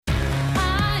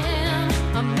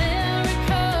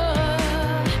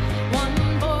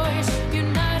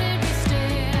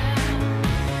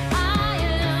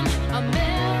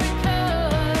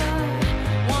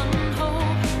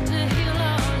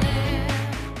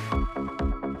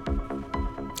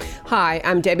Hi,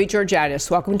 I'm Debbie Georgatos.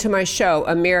 Welcome to my show,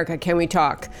 America, Can We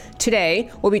Talk?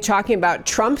 Today, we'll be talking about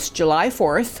Trump's July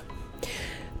 4th,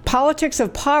 politics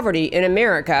of poverty in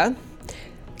America,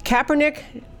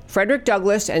 Kaepernick, Frederick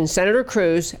Douglass, and Senator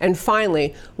Cruz, and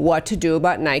finally, what to do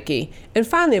about Nike. And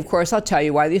finally, of course, I'll tell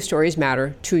you why these stories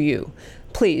matter to you.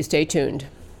 Please stay tuned.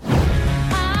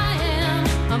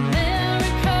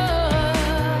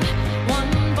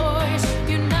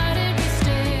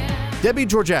 Debbie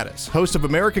Georgatos, host of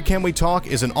America Can We Talk,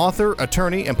 is an author,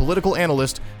 attorney, and political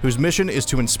analyst whose mission is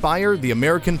to inspire the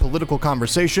American political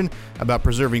conversation about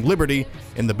preserving liberty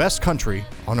in the best country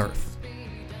on earth.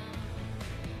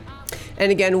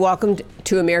 And again, welcome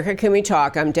to America Can We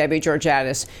Talk? I'm Debbie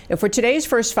Georgatos. And for today's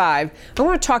First Five, I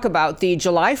want to talk about the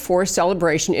July 4th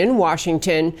celebration in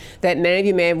Washington that many of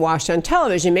you may have watched on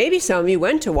television. Maybe some of you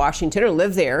went to Washington or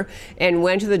lived there and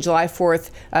went to the July 4th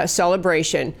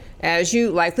celebration. As you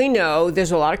likely know,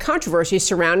 there's a lot of controversy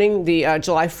surrounding the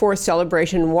July 4th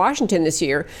celebration in Washington this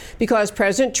year because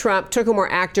President Trump took a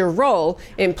more active role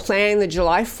in planning the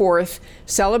July 4th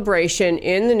celebration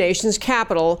in the nation's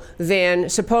capital than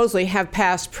supposedly have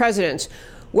past presidents.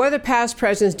 Whether past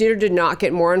presidents did or did not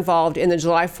get more involved in the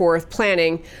July 4th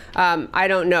planning, I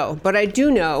don't know. But I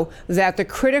do know that the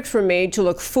critics were made to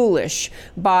look foolish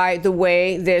by the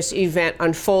way this event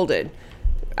unfolded.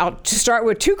 I'll start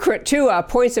with two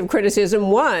points of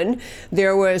criticism. One,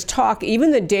 there was talk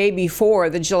even the day before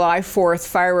the July 4th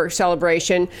fireworks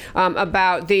celebration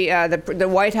about the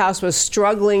White House was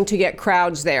struggling to get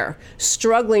crowds there,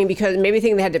 struggling because maybe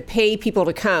thinking they had to pay people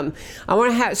to come. I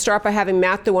want to start by having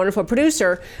Matt, the wonderful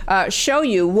producer, show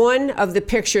you one of the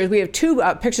pictures. We have two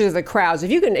pictures of the crowds. If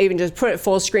you can even just put it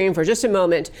full screen for just a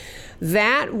moment.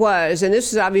 That was, and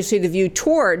this is obviously the view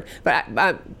toward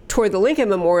the Lincoln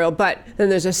Memorial, but then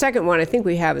there's a second one I think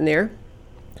we have in there.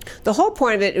 The whole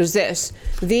point of it was this.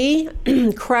 The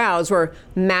crowds were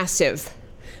massive,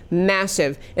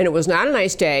 and it was not a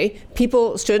nice day.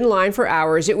 People stood in line for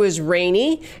hours. It was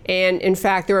rainy, and in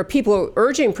fact, there were people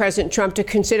urging President Trump to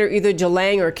consider either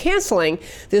delaying or canceling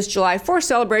this July 4th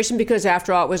celebration because,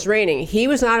 after all, it was raining. He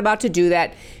was not about to do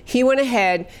that. He went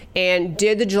ahead and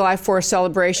did the July 4th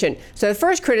celebration. So the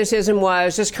first criticism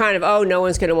was just kind of, oh, no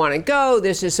one's going to want to go.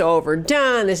 This is so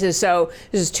overdone. This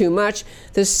is too much.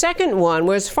 The second one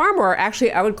was far more,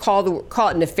 actually, I would call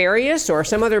it nefarious or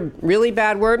some other really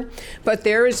bad word. But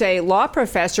there is a law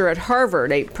professor at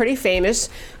Harvard, a pretty famous,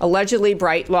 allegedly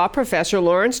bright law professor,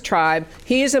 Lawrence Tribe.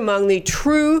 He is among the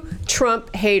true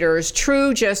Trump haters,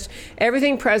 just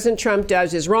everything President Trump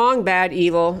does is wrong, bad,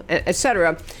 evil,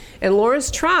 etc. And Lawrence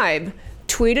Tribe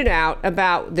tweeted out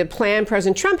about the plan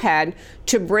President Trump had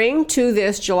to bring to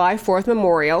this July 4th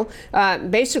memorial.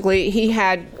 Basically, he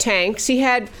had tanks. He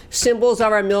had symbols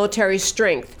of our military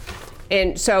strength.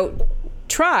 And so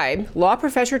law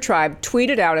professor Tribe,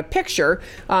 tweeted out a picture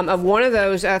of one of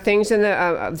those things in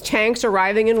the tanks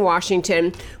arriving in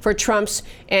Washington for Trump's,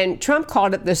 and Trump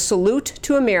called it the salute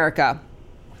to America.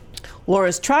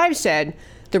 Lawrence Tribe said,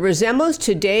 the resemblance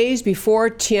to days before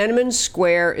Tiananmen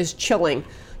Square is chilling.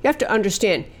 You have to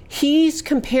understand, he's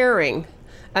comparing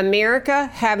America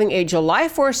having a July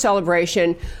 4th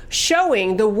celebration,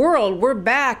 showing the world we're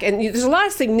back. And there's a lot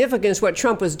of significance what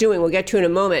Trump was doing. We'll get to in a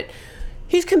moment.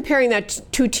 He's comparing that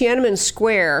to Tiananmen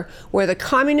Square, where the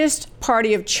Communist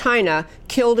Party of China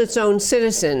killed its own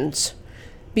citizens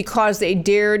because they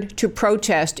dared to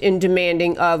protest in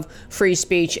demanding of free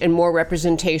speech and more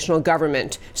representational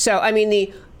government. So, I mean,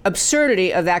 the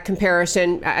absurdity of that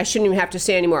comparison, I shouldn't even have to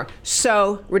say anymore.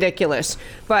 So ridiculous.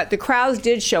 But the crowds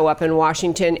did show up in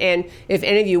Washington, and if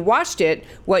any of you watched it,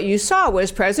 what you saw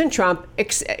was President Trump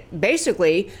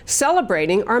basically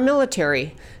celebrating our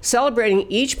military, celebrating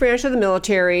each branch of the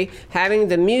military, having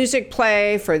the music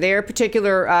play for their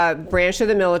particular branch of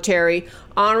the military,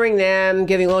 honoring them,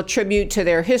 giving a little tribute to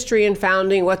their history and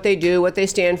founding, what they do, what they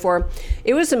stand for.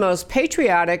 It was the most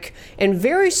patriotic and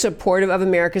very supportive of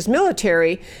America's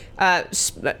military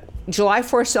July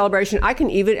 4th celebration I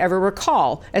can even ever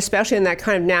recall, especially on that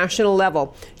kind of national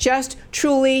level. Just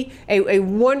truly a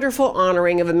wonderful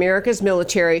honoring of America's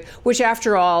military, which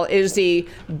after all is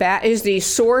the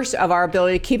source of our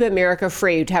ability to keep America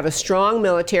free, to have a strong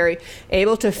military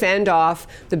able to fend off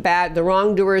the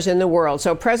wrongdoers in the world.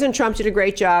 So President Trump did a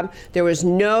great job. There was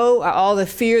no all the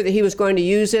fear that he was going to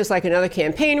use this like another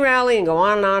campaign rally and go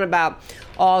on and on about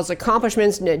all his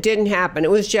accomplishments. It didn't happen.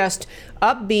 It was just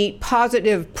upbeat,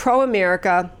 positive,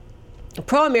 pro-America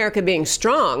being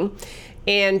strong.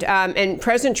 And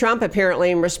President Trump, apparently,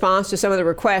 in response to some of the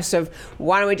requests of,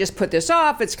 why don't we just put this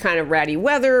off? It's kind of ratty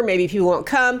weather. Maybe people won't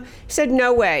come. He said,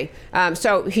 no way.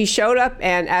 So he showed up,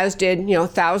 and as did,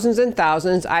 thousands and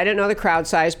thousands. I didn't know the crowd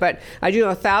size, but I do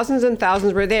know thousands and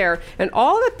thousands were there. And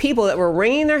all the people that were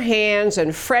wringing their hands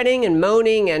and fretting and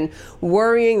moaning and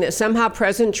worrying that somehow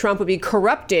President Trump would be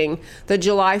corrupting the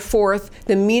July 4th,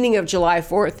 the meaning of July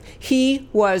 4th, he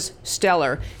was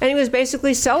stellar. And he was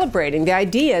basically celebrating the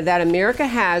idea that America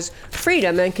has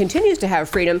freedom and continues to have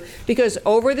freedom because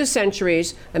over the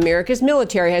centuries, America's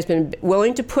military has been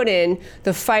willing to put in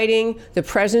the fighting, the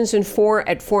presence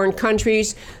at foreign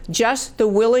countries, just the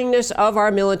willingness of our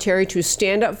military to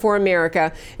stand up for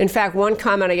America. In fact, one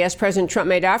comment I guess President Trump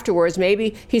made afterwards,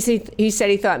 maybe he said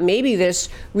he thought maybe this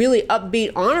really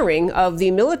upbeat honoring of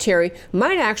the military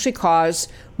might actually cause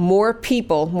more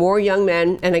people, more young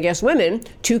men, and I guess women,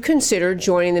 to consider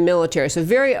joining the military. So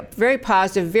very, very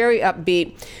positive, very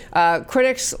upbeat.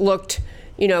 Critics looked,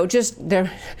 just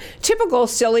their typical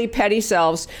silly, petty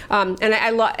selves.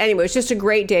 Anyway, it's just a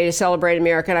great day to celebrate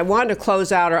America. And I wanted to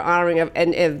close out our honoring of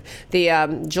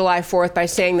the July 4th by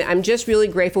saying that I'm just really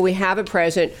grateful we have a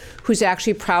president who's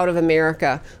actually proud of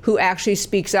America, who actually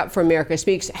speaks up for America,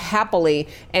 speaks happily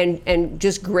and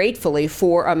just gratefully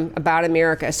for about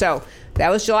America. So that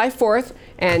was July 4th,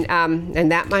 and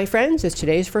that, my friends, is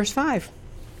today's First Five.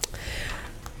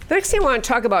 The next thing I want to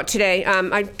talk about today,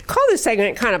 I call this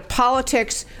segment kind of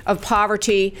politics of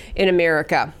poverty in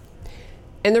America.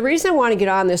 And the reason I want to get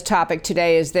on this topic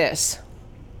today is this.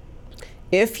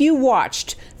 If you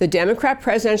watched the Democrat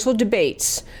presidential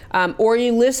debates or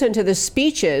you listened to the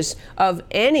speeches of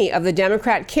any of the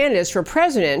Democrat candidates for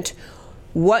president,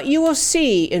 what you will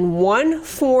see in one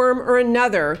form or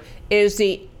another is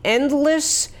the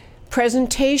endless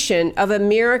presentation of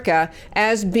America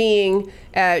as being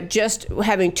just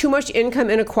having too much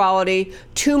income inequality,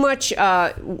 too much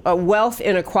wealth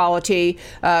inequality,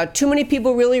 too many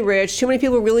people really rich, too many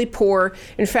people really poor.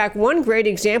 In fact, one great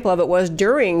example of it was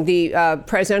during the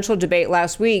presidential debate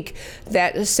last week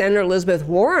that Senator Elizabeth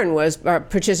Warren was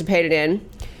participated in.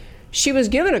 She was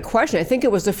given a question. I think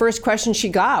it was the first question she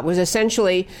got was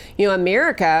essentially,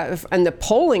 America, and the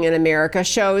polling in America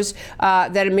shows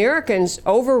that Americans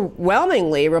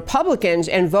overwhelmingly, Republicans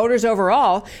and voters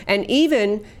overall, and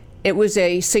even it was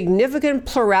a significant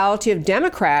plurality of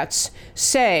Democrats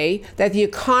say that the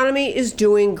economy is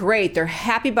doing great. They're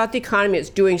happy about the economy. It's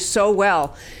doing so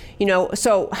well.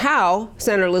 So how,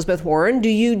 Senator Elizabeth Warren, do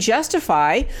you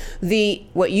justify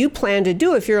what you plan to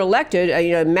do if you're elected,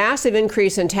 a massive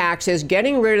increase in taxes,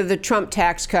 getting rid of the Trump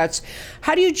tax cuts?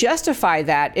 How do you justify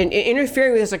that in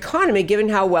interfering with this economy, given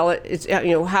how well it's,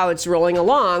 how it's rolling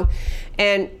along?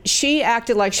 And she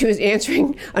acted like she was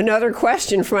answering another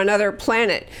question from another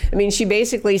planet. I mean, she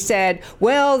basically said,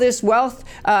 well, this wealth,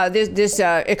 this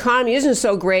economy isn't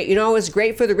so great. It's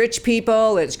great for the rich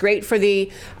people. It's great for the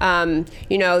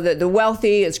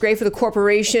wealthy. It's great for the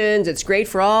corporations. It's great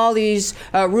for all these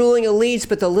ruling elites.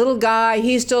 But the little guy,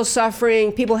 he's still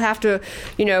suffering. People have to,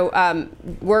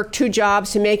 work two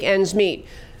jobs to make ends meet.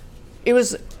 It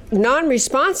was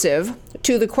non-responsive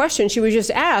to the question she was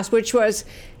just asked, which was,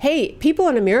 hey, people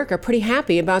in America are pretty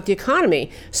happy about the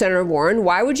economy, Senator Warren.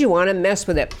 Why would you want to mess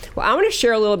with it? Well, I want to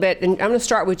share a little bit, and I'm going to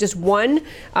start with just one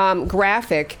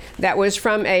graphic that was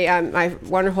from my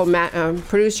wonderful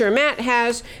producer Matt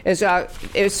has.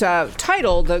 It's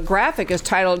titled, the graphic is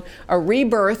titled, A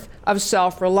Rebirth of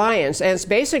Self-Reliance. And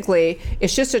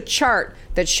it's just a chart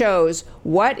that shows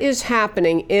what is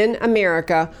happening in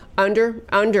America under,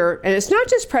 and it's not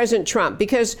just President Trump,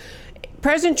 because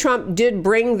President Trump did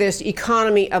bring this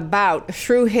economy about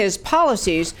through his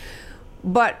policies,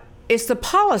 but it's the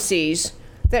policies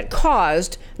that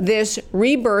caused this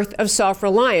rebirth of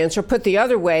self-reliance, or put the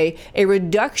other way, a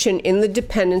reduction in the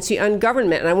dependency on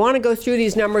government. And I want to go through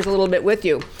these numbers a little bit with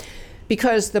you,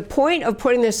 because the point of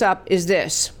putting this up is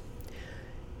this.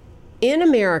 In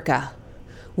America,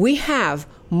 we have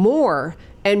more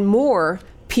and more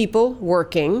people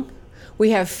working.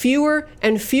 We have fewer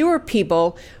and fewer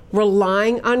people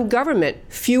relying on government,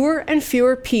 fewer and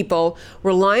fewer people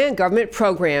relying on government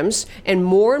programs, and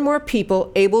more people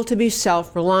able to be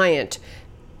self-reliant.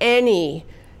 Any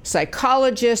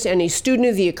psychologist, any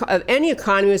student of any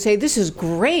economy would say, this is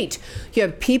great. You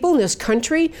have people in this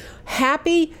country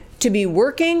happy to be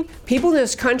working, people in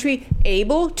this country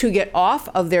able to get off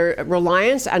of their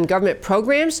reliance on government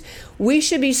programs. We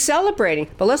should be celebrating.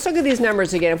 But let's look at these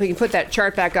numbers again. If we can put that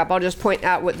chart back up, I'll just point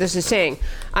out what this is saying.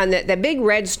 On that big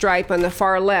red stripe on the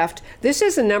far left, this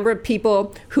is the number of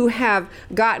people who have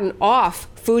gotten off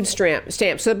food stamps.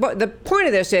 So the point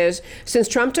of this is, since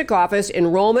Trump took office,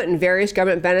 enrollment in various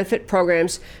government benefit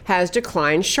programs has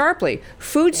declined sharply.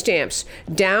 Food stamps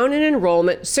down in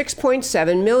enrollment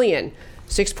 6.7 million.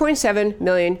 6.7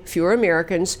 million fewer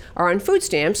Americans are on food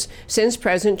stamps since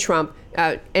President Trump.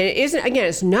 And it isn't, again,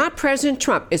 it's not President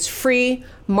Trump. It's free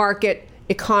market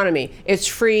economy. It's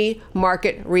free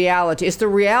market reality. It's the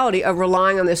reality of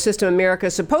relying on the system America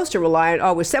is supposed to rely on,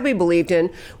 always said we believed in,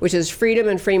 which is freedom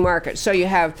and free market. So you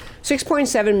have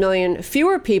 6.7 million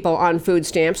fewer people on food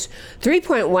stamps,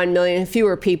 3.1 million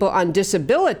fewer people on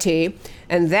disability,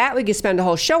 and that we could spend a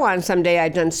whole show on someday.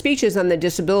 I've done speeches on the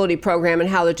disability program and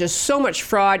how there's just so much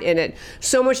fraud in it,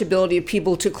 so much ability of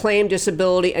people to claim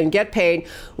disability and get paid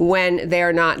when they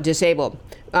are not disabled.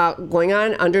 Going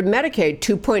on under Medicaid,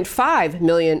 2.5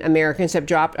 million Americans have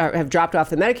dropped off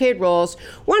the Medicaid rolls,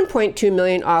 1.2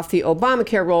 million off the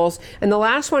Obamacare rolls, and the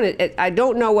last one, I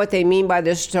don't know what they mean by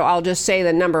this, so I'll just say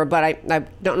the number, but I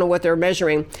don't know what they're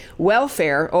measuring.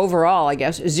 Welfare overall, I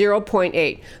guess,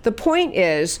 0.8. The point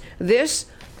is, this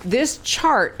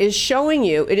chart is showing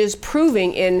you, it is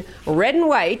proving in red and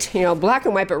white, black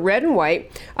and white, but red and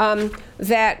white,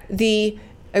 that the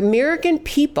American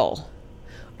people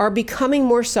are becoming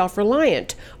more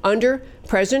self-reliant under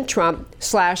President Trump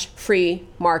 / free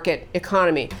market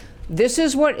economy. This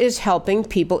is what is helping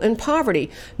people in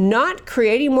poverty, not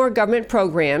creating more government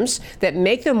programs that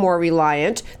make them more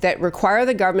reliant, that require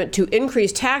the government to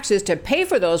increase taxes to pay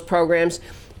for those programs,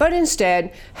 but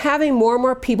instead having more and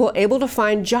more people able to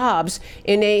find jobs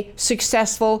in a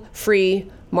successful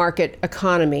free market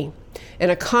economy.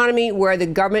 An economy where the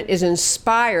government is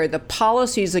inspired, the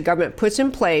policies the government puts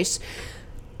in place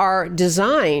are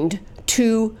designed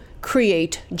to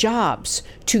create jobs,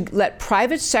 to let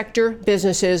private sector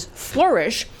businesses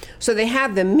flourish so they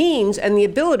have the means and the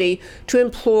ability to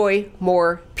employ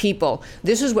more people.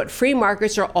 This is what free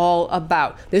markets are all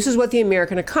about. This is what the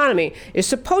American economy is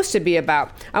supposed to be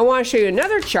about. I want to show you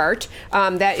another chart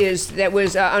that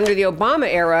was under the Obama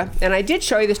era, and I did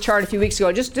show you this chart a few weeks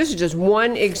ago. This is just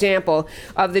one example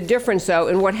of the difference, though,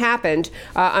 in what happened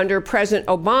under President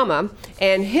Obama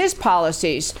and his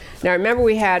policies. Now, remember,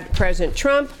 we had President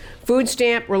Trump. Food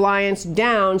stamp reliance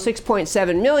down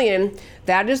 6.7 million.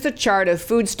 That is the chart of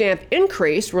food stamp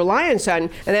increase reliance on, and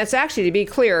that's actually, to be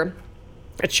clear,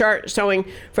 a chart showing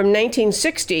from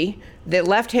 1960, the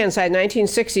left-hand side,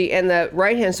 1960, and the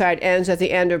right-hand side ends at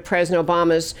the end of President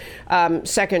Obama's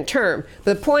second term.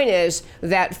 The point is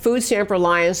that food stamp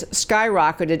reliance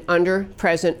skyrocketed under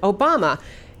President Obama.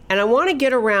 And I want to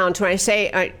get around to when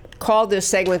I call this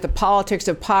segment the politics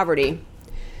of poverty.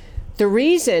 The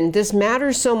reason this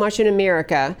matters so much in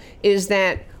America is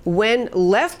that when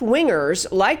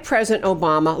left-wingers like President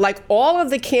Obama, like all of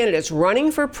the candidates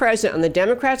running for president on the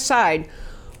Democrat side,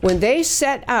 when they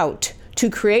set out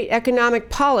to create economic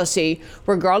policy,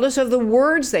 regardless of the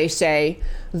words they say,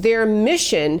 their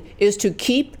mission is to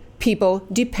keep people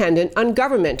dependent on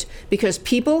government, because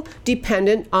people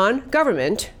dependent on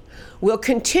government will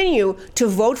continue to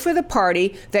vote for the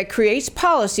party that creates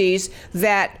policies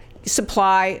that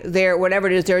supply their, whatever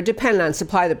it is they're dependent on,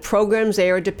 supply the programs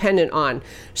they are dependent on.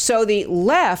 So the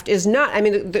left is not,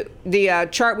 the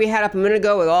chart we had up a minute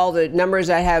ago with all the numbers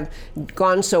that have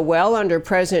gone so well under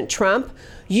President Trump,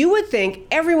 you would think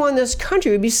everyone in this country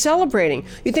would be celebrating.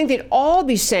 You'd think they'd all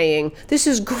be saying, this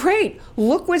is great.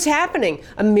 Look what's happening.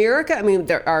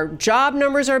 America, our job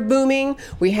numbers are booming.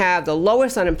 We have the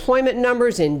lowest unemployment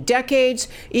numbers in decades,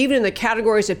 even in the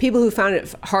categories of people who found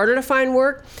it harder to find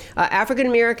work. African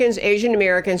Americans, Asian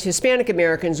Americans, Hispanic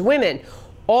Americans, women,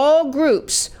 all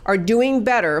groups are doing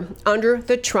better under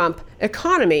the Trump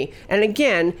economy. And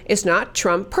again, it's not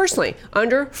Trump personally,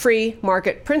 under free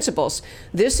market principles.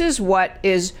 This is what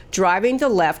is driving the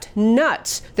left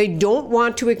nuts. They don't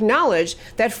want to acknowledge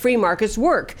that free markets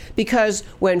work, because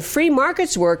when free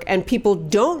markets work and people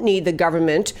don't need the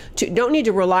government, don't need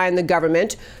to rely on the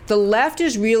government, the left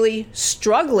is really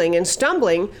struggling and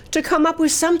stumbling to come up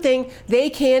with something they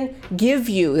can give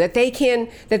you, that they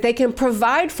can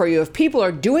provide for you. If people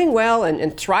are doing well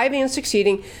and thriving and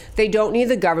succeeding, they don't need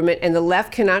the government, and the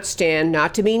left cannot stand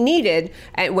not to be needed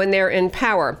when they're in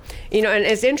power. And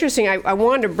it's interesting, I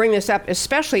wanted to bring this up,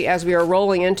 especially as we are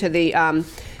rolling into the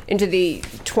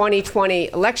 2020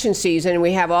 election season.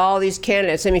 We have all these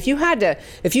candidates.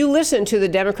 If you listened to the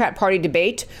Democrat Party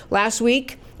debate last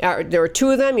week, there were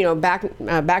two of them,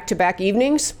 back-to-back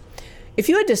evenings. If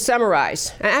you had to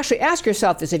summarize, and actually ask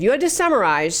yourself this, if you had to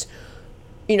summarize,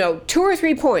 2 or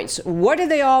 3 points, what did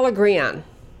they all agree on?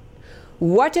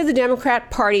 What did the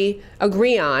Democrat Party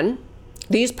agree on?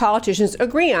 these politicians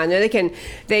agree on. Now, they can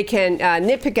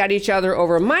nitpick at each other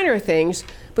over minor things,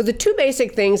 but the two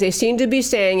basic things they seem to be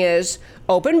saying is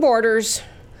open borders.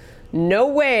 No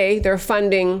way they're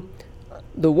funding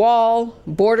the wall,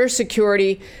 border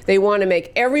security. They want to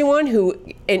make everyone who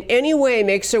in any way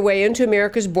makes their way into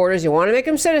America's borders, they want to make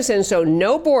them citizens, so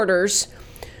no borders,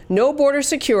 no border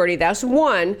security. That's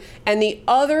one. And the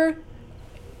other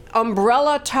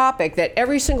umbrella topic that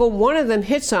every single one of them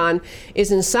hits on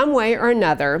is in some way or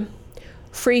another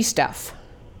free stuff.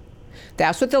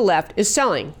 That's what the left is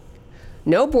selling.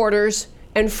 No borders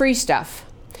and free stuff.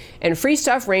 And free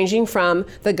stuff ranging from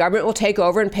the government will take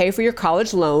over and pay for your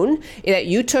college loan that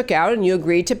you took out and you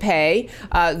agreed to pay.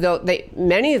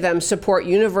 Many of them support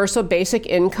universal basic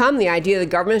income. The idea the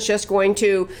government's just going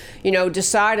to,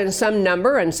 decide on some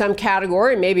number and some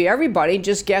category. Maybe everybody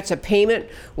just gets a payment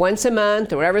once a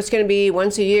month or whatever it's going to be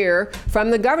once a year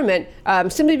from the government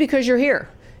simply because you're here.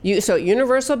 So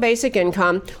universal basic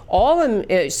income, all of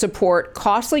them support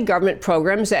costly government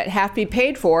programs that have to be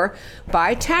paid for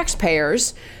by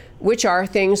taxpayers, which are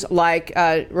things like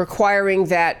requiring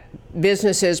that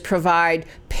businesses provide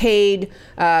paid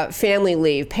family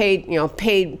leave, paid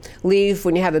leave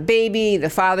when you have a baby. The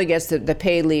father gets the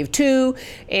paid leave too.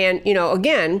 And,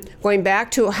 again, going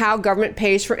back to how government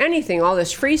pays for anything, all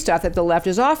this free stuff that the left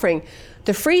is offering,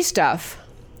 the free stuff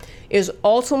is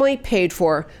ultimately paid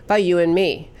for by you and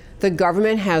me. The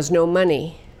government has no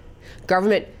money.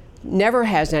 Government never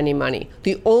has any money.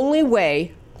 The only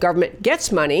way government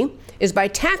gets money is by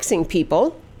taxing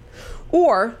people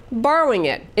or borrowing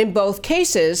it. In both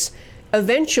cases,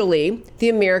 eventually the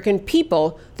American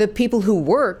people, the people who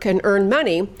work and earn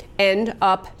money, end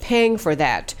up paying for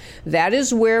that. That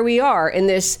is where we are in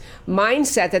this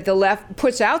mindset that the left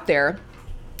puts out there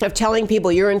of telling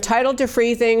people you're entitled to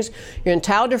free things, you're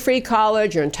entitled to free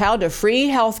college, you're entitled to free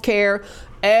health care,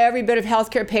 every bit of health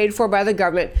care paid for by the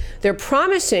government. They're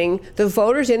promising the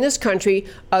voters in this country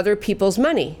other people's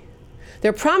money.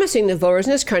 They're promising the voters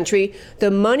in this country the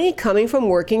money coming from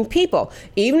working people.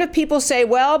 Even if people say,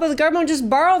 well, but the government just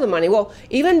borrowed the money. Well,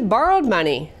 even borrowed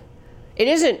money, it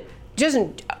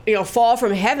doesn't fall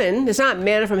from heaven. It's not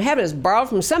manna from heaven. It's borrowed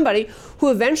from somebody who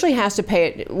eventually has to pay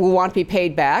it, will want to be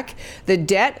paid back. The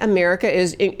debt America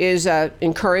is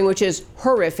incurring, which is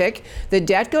horrific. The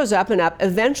debt goes up and up.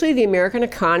 Eventually, the American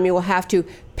economy will have to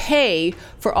pay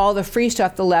for all the free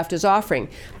stuff the left is offering.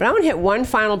 But I want to hit one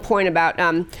final point about,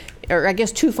 or I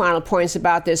guess two final points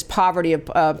about this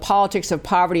politics of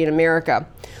poverty in America.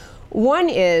 One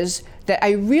is that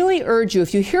I really urge you,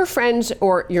 if you hear friends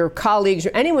or your colleagues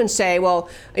or anyone say, well,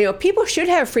 people should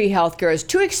have free health care, it's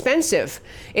too expensive.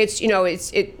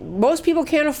 Most people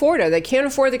can't afford it. They can't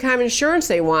afford the kind of insurance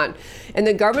they want, and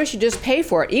the government should just pay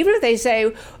for it. Even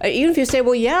if you say,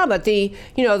 well, yeah, but the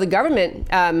government,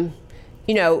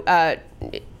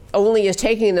 only is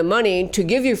taking the money to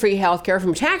give you free health care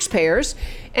from taxpayers.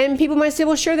 And people might say,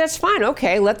 well, sure, that's fine.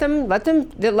 Okay, let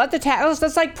the tax,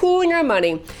 that's like pooling our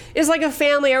money. It's like a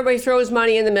family, everybody throws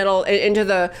money in the middle into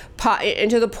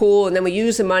the pool, and then we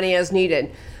use the money as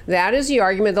needed. That is the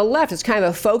argument of the left. It's kind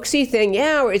of a folksy thing.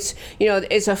 Yeah,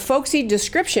 it's a folksy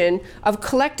description of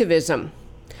collectivism.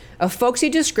 A folksy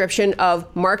description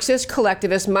of Marxist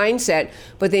collectivist mindset,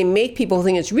 but they make people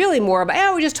think it's really more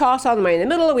about, we just toss all the money in the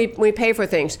middle and we pay for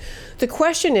things. The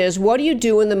question is, what do you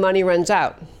do when the money runs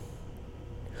out?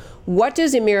 What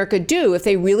does America do if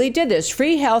they really did this?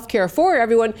 Free health care for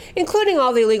everyone, including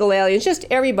all the illegal aliens, just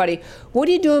everybody. What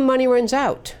do you do when money runs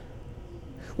out?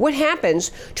 What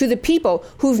happens to the people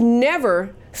who've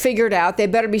never figured out they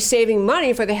better be saving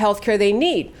money for the health care they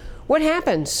need? What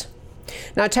happens?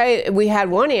 Now, I'll tell you, we had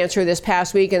one answer this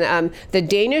past week, and the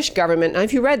Danish government, I don't know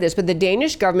if you read this, but the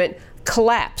Danish government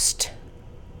collapsed.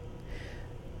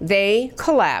 They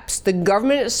collapsed. The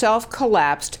government itself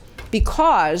collapsed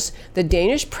because the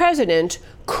Danish president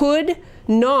could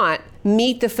not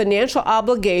meet the financial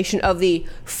obligation of the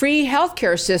free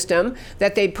healthcare system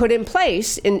that they put in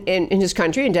place in his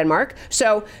country, in Denmark.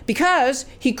 So because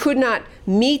he could not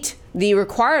meet the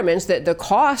requirements, the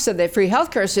costs of the free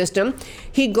healthcare system,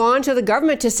 he'd gone to the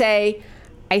government to say,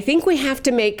 I think we have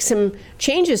to make some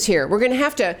changes here. We're going to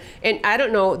have to, and I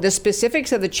don't know the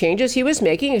specifics of the changes he was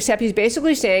making, except he's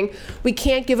basically saying we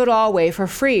can't give it all away for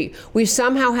free. We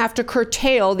somehow have to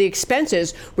curtail the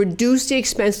expenses, reduce the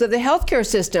expenses of the healthcare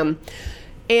system.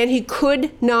 And he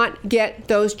could not get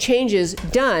those changes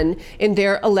done in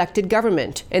their elected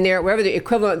government, and wherever the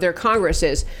equivalent of their Congress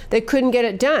is. They couldn't get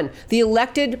it done. The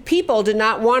elected people did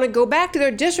not want to go back to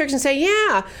their districts and say,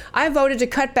 yeah, I voted to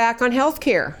cut back on health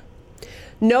care.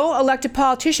 No elected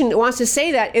politician wants to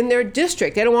say that in their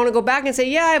district. They don't want to go back and say,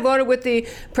 yeah, I voted with the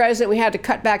president, we had to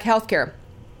cut back health care.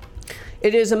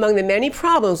 It is among the many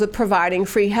problems with providing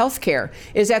free health care,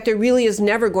 is that there really is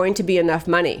never going to be enough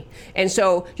money. And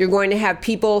so you're going to have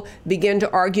people begin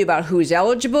to argue about who's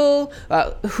eligible,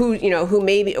 who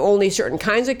may be only certain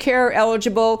kinds of care are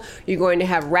eligible. You're going to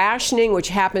have rationing, which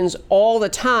happens all the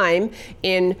time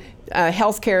in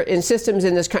healthcare in systems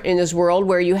in this world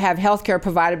where you have healthcare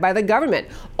provided by the government.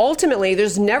 Ultimately,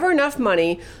 there's never enough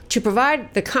money to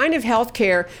provide the kind of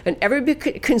healthcare and every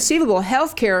conceivable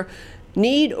healthcare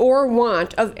need or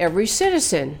want of every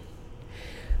citizen.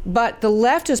 But the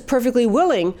left is perfectly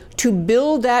willing to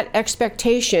build that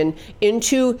expectation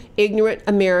into ignorant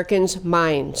Americans'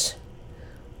 minds.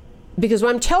 Because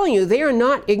what I'm telling you, they are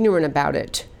not ignorant about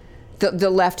it.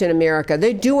 The left in America.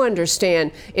 They do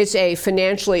understand it's a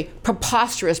financially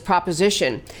preposterous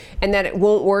proposition and that it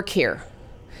won't work here.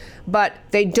 But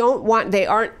their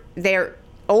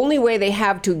only way they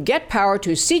have to get power,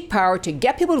 to seek power, to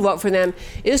get people to vote for them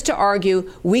is to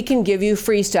argue, we can give you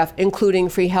free stuff, including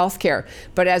free health care.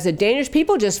 But as the Danish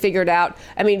people just figured out,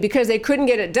 because they couldn't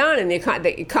get it done and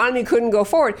the economy couldn't go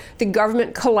forward, the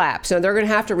government collapsed. And they're going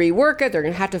to have to rework it. They're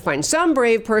going to have to find some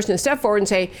brave person to step forward and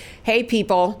say, hey,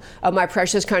 people of my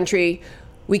precious country,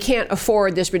 we can't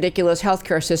afford this ridiculous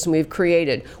healthcare system we've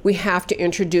created. We have to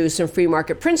introduce some free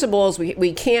market principles.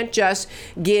 We can't just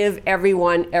give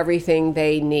everyone everything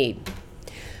they need.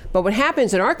 But what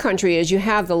happens in our country is you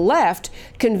have the left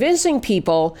convincing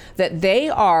people that they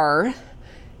are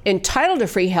entitled to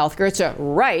free healthcare. It's a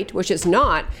right, which it's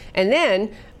not. And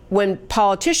then when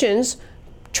politicians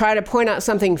try to point out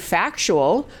something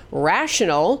factual,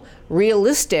 rational,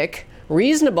 realistic,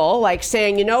 reasonable, like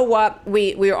saying, you know what,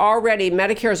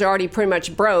 Medicare is already pretty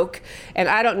much broke, and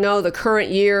I don't know the current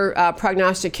year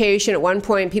prognostication. At one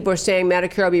point, people were saying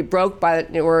Medicare will be broke by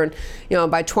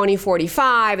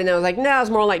 2045, and then I was like, no, it's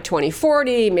more like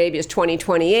 2040, maybe it's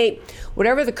 2028.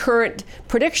 Whatever the current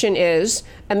prediction is,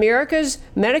 America's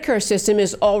Medicare system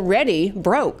is already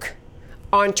broke,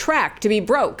 on track to be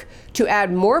broke. To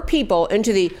add more people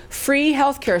into the free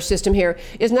healthcare system here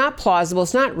is not plausible,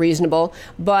 it's not reasonable,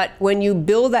 but when you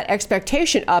build that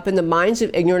expectation up in the minds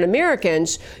of ignorant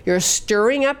Americans, you're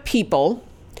stirring up people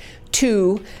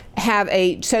to have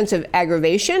a sense of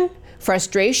aggravation,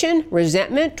 frustration,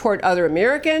 resentment toward other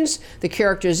Americans, the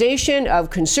characterization of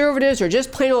conservatives or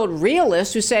just plain old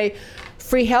realists who say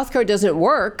free healthcare doesn't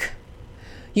work.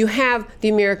 You have the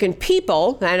American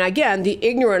people, and again, the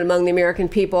ignorant among the American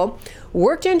people,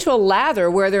 worked into a lather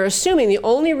where they're assuming the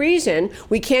only reason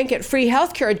we can't get free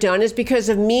health care done is because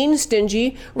of mean,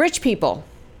 stingy, rich people.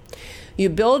 You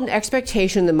build an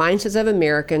expectation in the mindsets of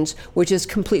Americans which is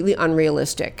completely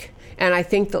unrealistic. And I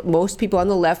think that most people on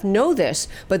the left know this,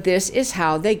 but this is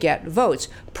how they get votes.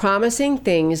 Promising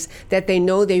things that they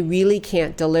know they really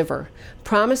can't deliver.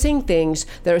 Promising things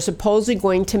that are supposedly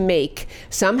going to make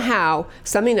somehow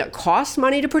something that costs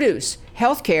money to produce,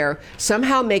 healthcare,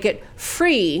 somehow make it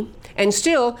free and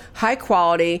still high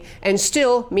quality and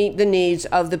still meet the needs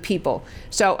of the people.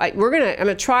 So I'm going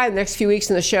to try the next few weeks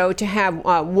in the show to have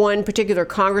one particular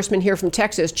congressman here from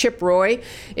Texas. Chip Roy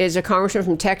is a congressman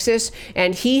from Texas,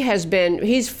 and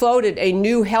he's floated a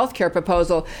new health care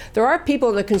proposal. There are people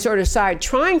on the conservative side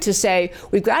trying to say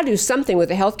we've got to do something with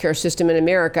the health care system in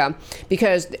America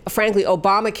because, frankly,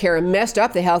 Obamacare messed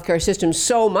up the health care system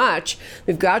so much.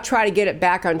 We've got to try to get it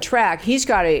back on track. He's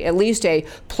got at least a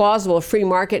plausible free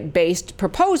market-based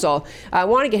proposal. I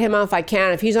want to get him on if I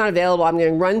can. If he's not available, I'm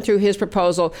going to run through his proposal.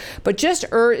 But this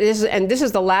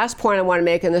is the last point I want to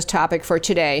make on this topic for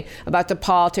today about the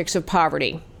politics of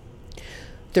poverty.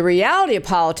 The reality of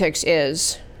politics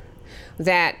is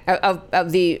that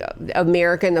of the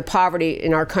American, the poverty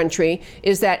in our country,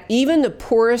 is that even the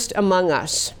poorest among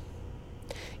us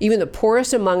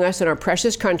in our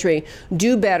precious country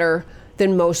do better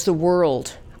than most of the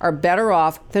world, are better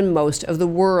off than most of the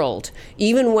world.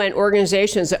 Even when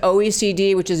organizations, the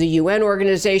OECD, which is a UN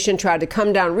organization, tried to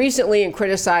come down recently and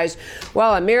criticize,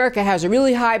 well, America has a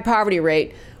really high poverty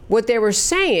rate, what they were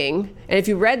saying, and if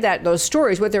you read those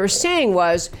stories, what they were saying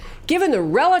was, given the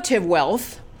relative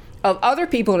wealth of other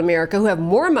people in America who have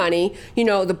more money,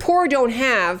 the poor don't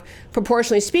have,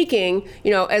 proportionally speaking,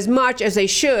 as much as they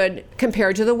should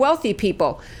compared to the wealthy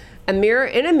people.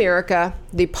 In America,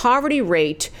 the poverty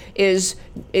rate is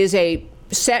a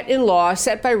set in law,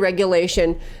 set by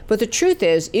regulation. But the truth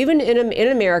is, even in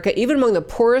America, even among the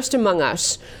poorest among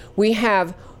us, we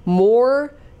have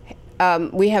more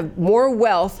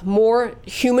wealth, more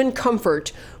human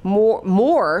comfort,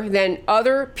 more than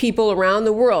other people around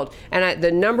the world. And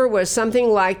the number was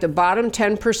something like the bottom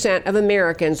 10% of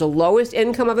Americans, the lowest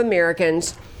income of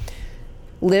Americans,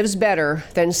 lives better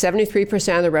than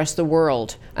 73% of the rest of the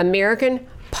world. American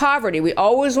Poverty. We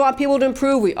always want people to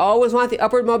improve. We always want the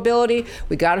upward mobility.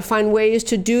 We got to find ways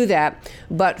to do that.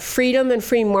 But freedom and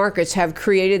free markets have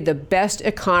created the best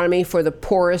economy for the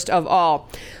poorest of all.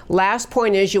 Last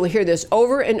point is, you will hear this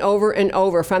over and over and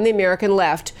over from the American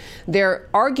left. Their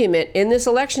argument in this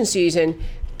election season: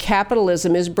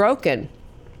 capitalism is broken.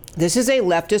 This is a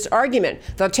leftist argument.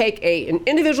 They'll take an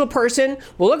individual person,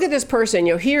 well, look at this person,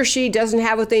 he or she doesn't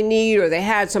have what they need, or they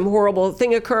had some horrible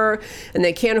thing occur and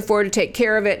they can't afford to take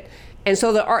care of it. And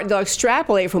so they'll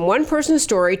extrapolate from one person's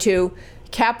story to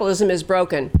capitalism is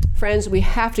broken. Friends, we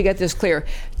have to get this clear.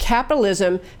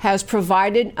 Capitalism has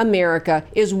provided America,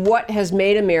 is what has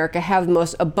made America have the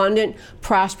most abundant,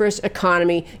 prosperous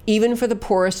economy, even for the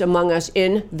poorest among us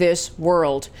in this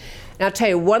world. And I'll tell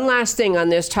you one last thing on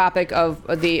this topic of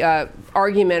the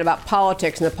argument about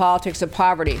politics and the politics of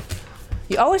poverty.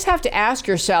 You always have to ask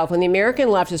yourself, when the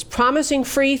American left is promising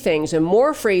free things and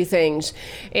more free things,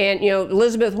 and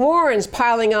Elizabeth Warren's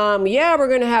piling on, we're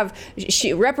going to have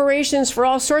reparations for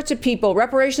all sorts of people,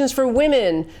 reparations for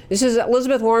women. This is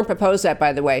Elizabeth Warren proposed that,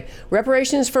 by the way.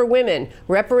 Reparations for women,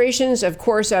 reparations, of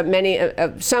course,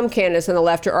 some candidates on the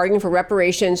left are arguing for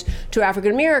reparations to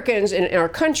African Americans in our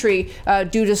country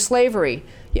due to slavery.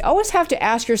 You always have to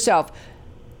ask yourself,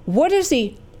 what is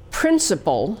the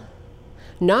principle?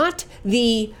 Not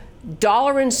the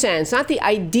dollar and cents, not the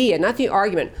idea, not the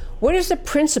argument. What is the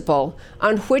principle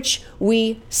on which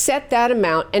we set that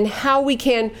amount and how we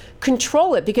can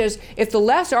control it? Because if the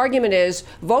left's argument is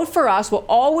vote for us, we'll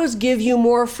always give you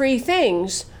more free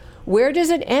things, where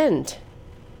does it end?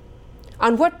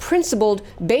 On what principled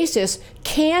basis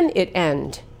can it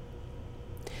end?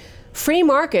 Free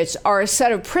markets are a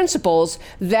set of principles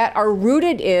that are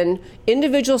rooted in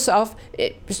individual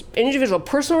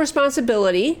personal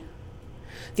responsibility,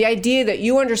 the idea that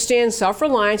you understand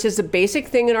self-reliance is the basic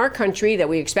thing in our country, that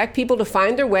we expect people to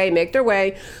find their way, make their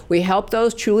way. We help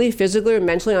those truly physically or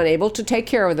mentally unable to take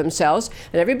care of themselves.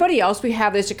 And everybody else, we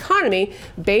have this economy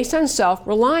based on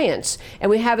self-reliance. And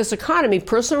we have this economy,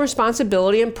 personal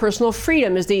responsibility and personal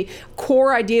freedom is the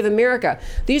core idea of America.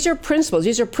 These are principles.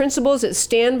 These are principles that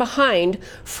stand behind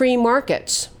free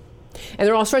markets. And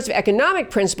there are all sorts of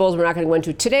economic principles we're not going to go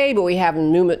into today, but we have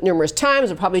them numerous times.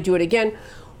 We'll probably do it again.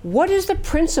 What is the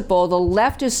principle the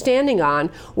left is standing on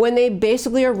when they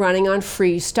basically are running on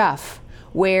free stuff?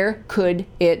 Where could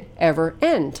it ever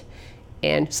end?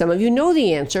 And some of you know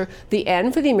the answer. The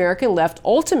end for the American left,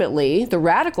 ultimately, the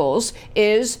radicals,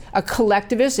 is a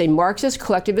collectivist, a Marxist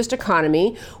collectivist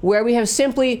economy where we have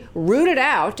simply rooted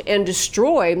out and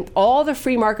destroyed all the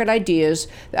free market ideas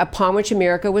upon which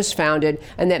America was founded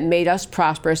and that made us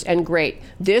prosperous and great.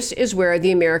 This is where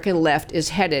the American left is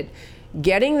headed.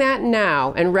 Getting that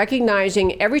now and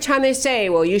recognizing every time they say,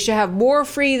 well, you should have more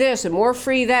free this and more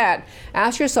free that,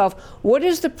 ask yourself, what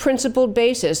is the principled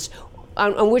basis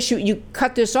on which you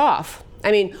cut this off?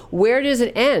 I mean, where does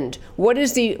it end? What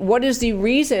is the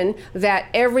reason that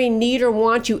every need or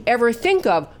want you ever think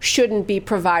of shouldn't be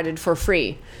provided for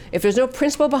free? If there's no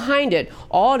principle behind it,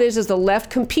 all it is the left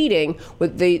competing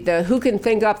with the who can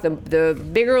think up the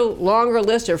bigger, longer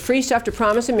list of free stuff to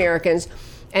promise Americans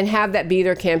and have that be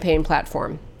their campaign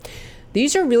platform.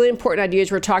 These are really important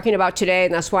ideas we're talking about today,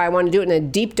 and that's why I want to do it in a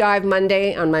Deep Dive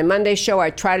Monday. On my Monday show,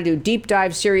 I try to do deep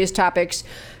dive serious topics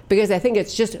because I think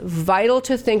it's just vital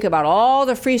to think about all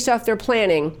the free stuff they're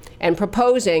planning and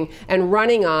proposing and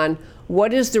running on.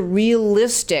 What is the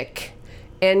realistic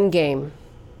end game?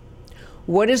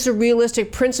 What is the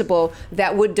realistic principle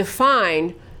that would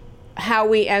define how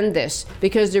we end this?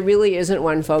 Because there really isn't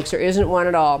one, folks. There isn't one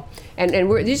at all.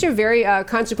 And these are very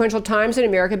consequential times in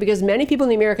America because many people in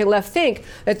the American left think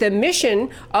that the mission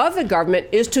of the government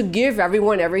is to give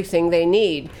everyone everything they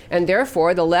need. And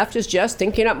therefore, the left is just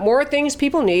thinking up more things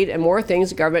people need and more things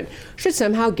the government should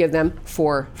somehow give them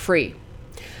for free.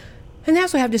 And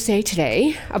that's what I have to say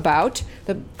today about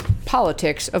the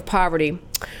politics of poverty.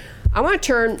 I want to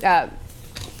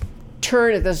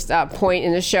turn at this point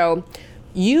in the show.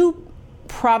 You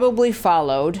probably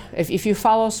followed, if you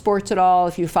follow sports at all,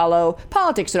 if you follow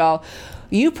politics at all,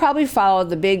 you probably followed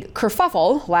the big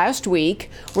kerfuffle last week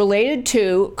related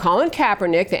to Colin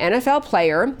Kaepernick, the NFL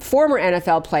player, former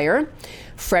NFL player,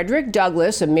 Frederick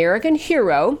Douglass, American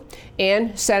hero,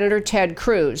 and Senator Ted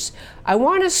Cruz. I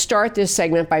want to start this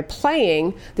segment by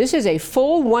playing, this is a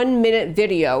full 1-minute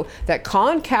video that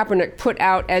Colin Kaepernick put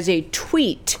out as a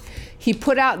tweet. He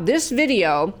put out this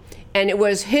video, and it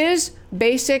was his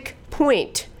basic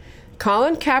point.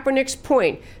 Colin Kaepernick's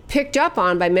point. picked up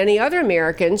on by many other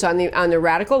Americans on the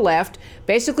radical left,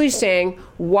 basically saying,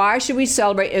 why should we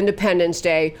celebrate Independence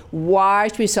Day? Why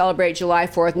should we celebrate July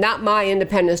 4th? Not my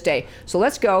Independence Day. So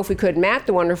let's go, if we could, Matt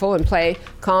the Wonderful, and play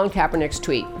Colin Kaepernick's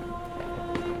tweet.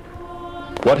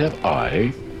 What have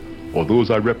I, or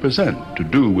those I represent, to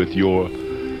do with your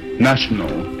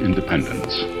national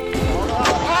independence?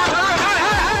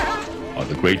 Are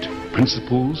the great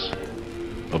principles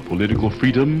of political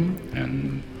freedom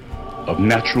and of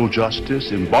natural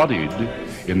justice embodied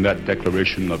in that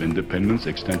Declaration of Independence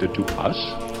extended to us?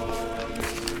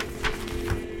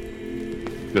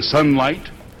 The sunlight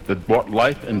that brought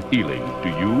life and healing to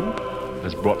you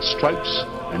has brought stripes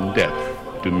and death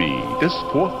to me. This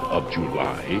 4th of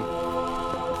July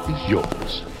is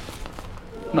yours,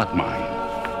 not mine.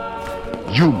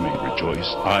 You may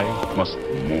rejoice, I must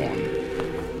mourn.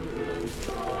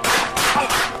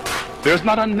 There's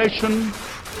not a nation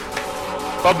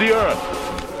of the earth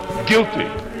guilty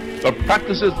of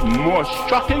practices more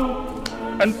shocking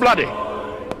and bloody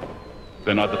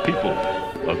than are the people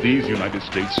of these United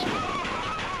States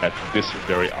at this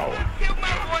very hour.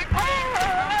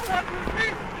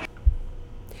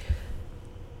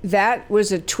 That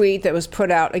was a tweet that was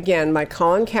put out, again, by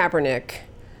Colin Kaepernick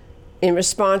in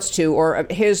response to, or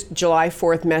his July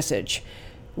 4th message.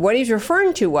 What he's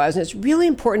referring to was, and it's really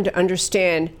important to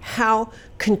understand how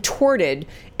contorted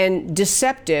and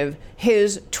deceptive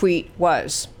his tweet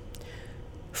was.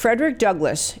 Frederick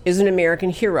Douglass is an American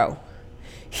hero.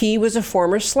 He was a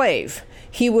former slave.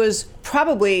 He was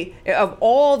probably, of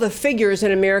all the figures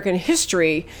in American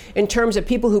history, in terms of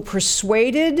people who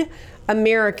persuaded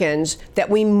Americans that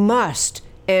we must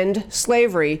end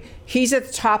slavery, he's at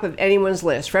the top of anyone's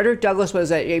list. Frederick Douglass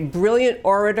was a brilliant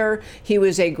orator. He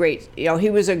was a great,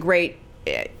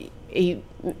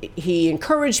 he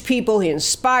encouraged people, he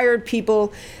inspired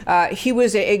people. He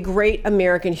was a great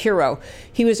American hero.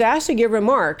 He was asked to give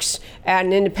remarks at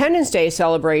an Independence Day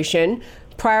celebration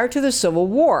prior to the Civil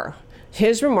War.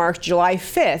 His remarks, July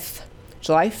 5th,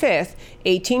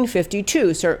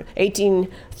 1852, so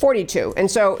 1842. And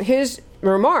so his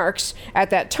remarks at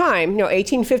that time,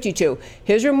 1852,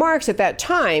 his remarks at that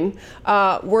time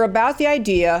were about the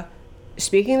idea,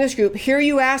 speaking to this group, here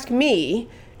you ask me,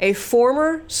 a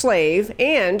former slave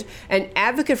and an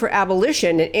advocate for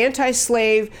abolition, an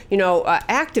anti-slave,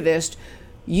 activist,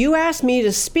 you asked me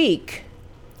to speak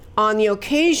on the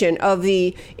occasion of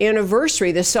the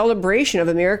anniversary, the celebration of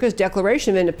America's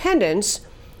Declaration of Independence,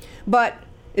 but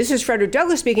this is Frederick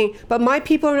Douglass speaking, but my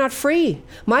people are not free.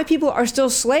 My people are still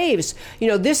slaves. I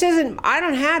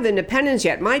don't have independence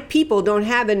yet. My people don't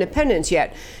have independence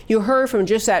yet. You heard from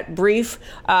just that brief,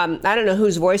 I don't know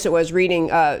whose voice it was reading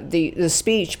the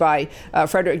speech by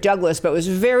Frederick Douglass, but it was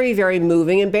very, very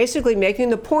moving and basically making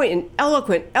the point in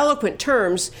eloquent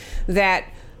terms that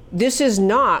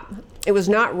it was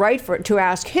not right to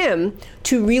ask him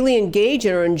to really engage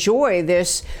in or enjoy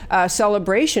this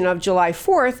celebration of July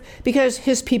 4th because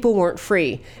his people weren't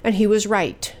free. And he was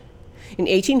right. In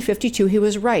 1852, he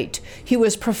was right. He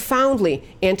was profoundly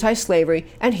anti-slavery,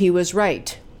 and he was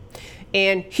right.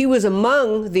 And he was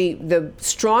among the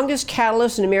strongest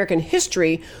catalysts in American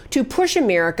history to push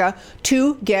America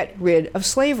to get rid of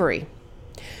slavery.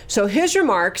 So his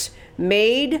remarks,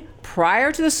 made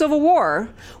prior to the Civil War,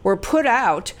 were put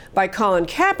out by Colin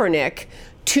Kaepernick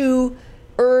to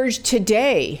urge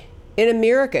today in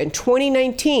America in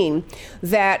 2019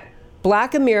 that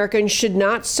Black Americans should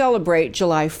not celebrate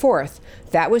July 4th.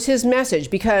 That was his message,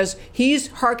 because he's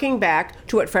harking back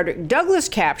to what Frederick Douglass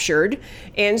captured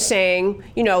and saying,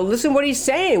 listen what he's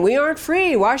saying. We aren't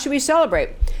free. Why should we celebrate?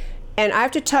 And I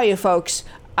have to tell you, folks,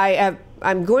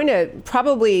 I'm going to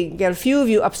probably get a few of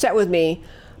you upset with me,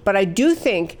 but I do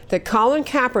think that Colin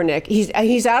Kaepernick,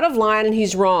 he's out of line and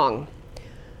he's wrong.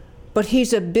 But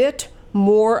he's a bit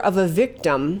more of a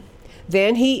victim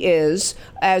than he is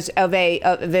of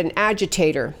an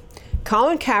agitator.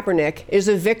 Colin Kaepernick is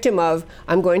a victim of,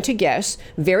 I'm going to guess,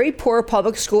 very poor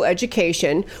public school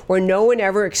education where no one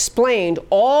ever explained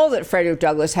all that Frederick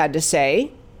Douglass had to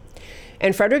say.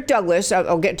 And Frederick Douglass,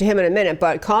 I'll get to him in a minute,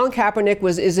 but Colin Kaepernick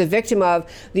is a victim of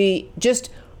the just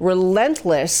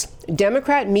relentless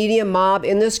Democrat media mob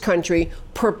in this country,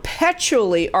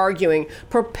 perpetually arguing,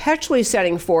 perpetually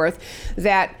setting forth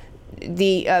that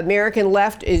the American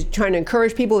left is trying to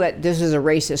encourage people that this is a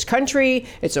racist country,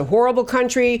 it's a horrible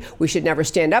country, we should never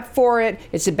stand up for it,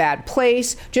 it's a bad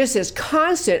place. Just this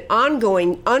constant,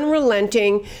 ongoing,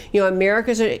 unrelenting,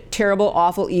 America's a terrible,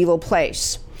 awful, evil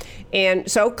place.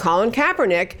 And so Colin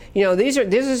Kaepernick, this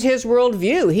is his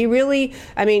worldview. He really,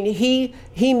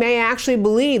 he may actually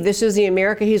believe this is the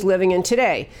America he's living in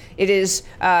today. It is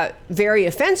very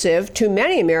offensive to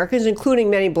many Americans, including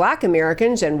many black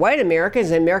Americans and white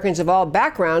Americans and Americans of all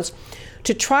backgrounds,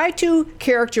 to try to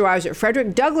characterize what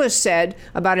Frederick Douglass said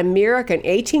about America in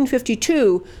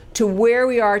 1852 to where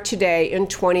we are today in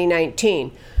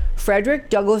 2019. Frederick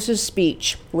Douglass's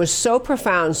speech was so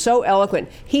profound, so eloquent.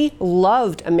 He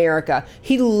loved America.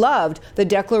 He loved the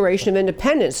Declaration of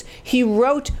Independence. He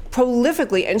wrote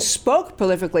prolifically and spoke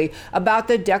prolifically about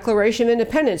the Declaration of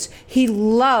Independence. He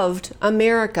loved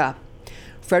America.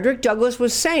 Frederick Douglass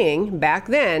was saying back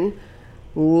then,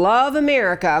 love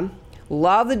America,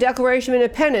 love the Declaration of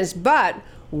Independence, but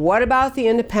what about the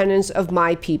independence of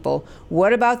my people?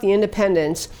 What about the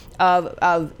independence of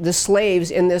the slaves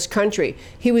in this country?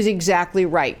 He was exactly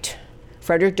right.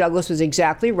 Frederick Douglass was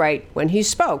exactly right when he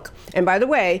spoke. And by the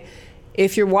way,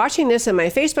 if you're watching this on my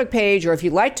Facebook page, or if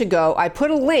you'd like to go, I put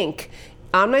a link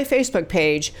on my Facebook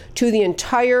page to the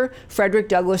entire Frederick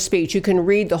Douglass speech. You can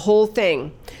read the whole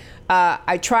thing.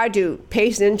 I tried to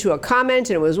paste it into a comment,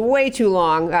 and it was way too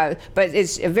long, but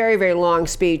it's a very, very long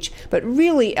speech, but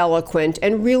really eloquent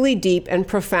and really deep and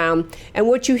profound. And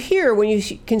what you hear when you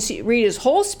read his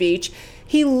whole speech,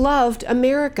 he loved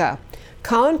America.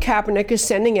 Colin Kaepernick is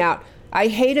sending out "I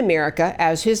hate America"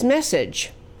 as his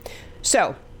message.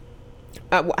 So,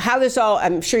 how this all,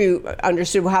 I'm sure you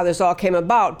understood how this all came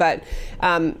about, but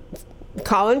Colin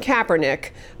Kaepernick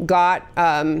got,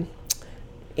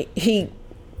 he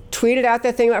tweeted out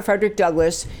that thing about Frederick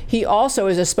Douglass. He also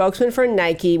is a spokesman for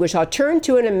Nike, which I'll turn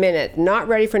to in a minute. Not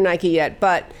ready for Nike yet,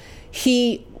 but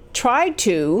he tried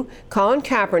to, Colin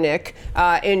Kaepernick,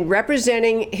 in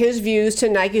representing his views to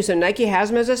Nike, so Nike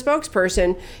has him as a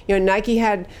spokesperson. Nike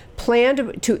had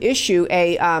planned to issue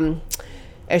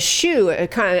a shoe,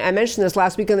 I mentioned this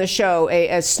last week on the show,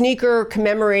 a sneaker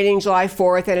commemorating July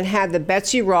 4th, and it had the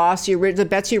Betsy Ross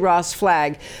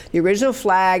flag. The original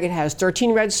flag, it has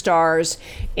 13 red stars,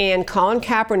 and Colin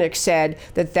Kaepernick said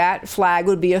that flag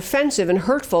would be offensive and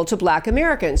hurtful to black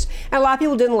Americans. And a lot of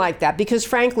people didn't like that because,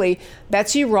 frankly,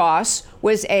 Betsy Ross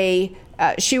was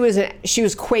she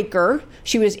was Quaker.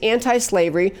 She was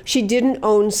anti-slavery. She didn't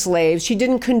own slaves. She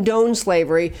didn't condone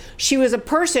slavery. She was a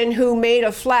person who made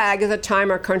a flag at the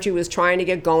time our country was trying to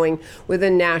get going with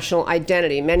a national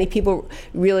identity. Many people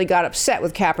really got upset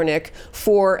with Kaepernick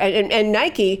and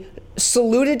Nike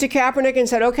saluted to Kaepernick and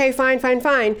said, okay, fine.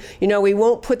 We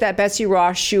won't put that Betsy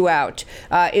Ross shoe out.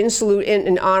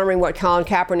 In honoring what Colin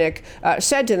Kaepernick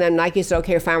said to them, Nike said,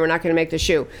 okay, fine, we're not going to make the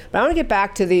shoe. But I want to get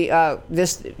back to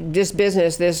this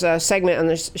segment on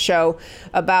this show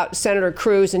about Senator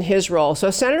Cruz and his role. So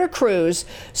Senator Cruz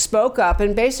spoke up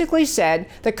and basically said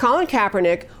that Colin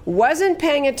Kaepernick wasn't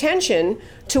paying attention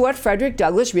to what Frederick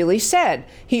Douglass really said.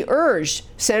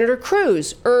 Senator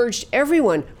Cruz urged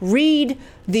everyone, read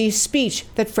the speech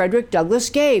that Frederick Douglass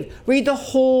gave. Read the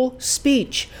whole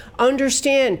speech.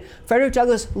 Understand, Frederick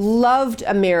Douglass loved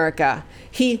America.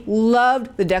 He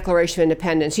loved the Declaration of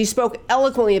Independence. He spoke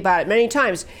eloquently about it many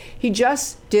times. He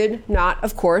just did not,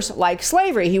 of course, like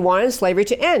slavery. He wanted slavery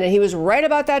to end, and he was right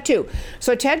about that too.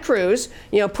 So Ted Cruz,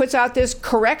 puts out this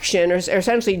correction, or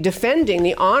essentially defending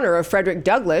the honor of Frederick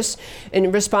Douglass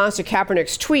in response to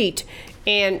Kaepernick's tweet.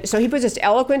 And so he puts this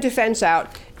eloquent defense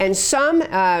out, and some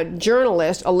alleged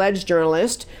journalist,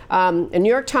 a New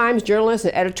York Times journalist,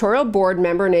 an editorial board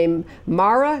member named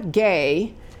Mara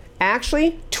Gay,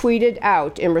 actually tweeted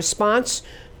out in response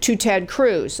to Ted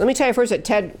Cruz. Let me tell you first that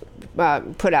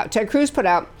Ted Cruz put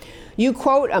out, you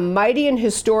quote a mighty and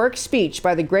historic speech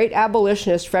by the great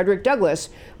abolitionist Frederick Douglass,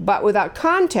 but without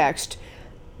context,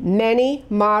 many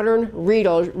modern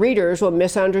readers will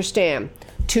misunderstand.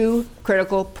 2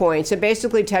 critical points. And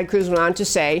basically, Ted Cruz went on to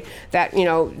say that,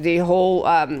 the whole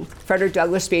Frederick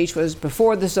Douglass speech was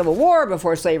before the Civil War,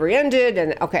 before slavery ended.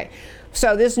 And okay,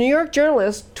 so this New York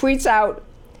journalist tweets out,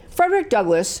 Frederick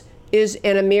Douglass is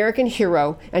an American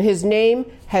hero, and his name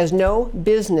has no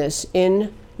business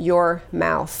in your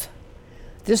mouth.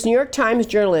 This New York Times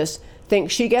journalist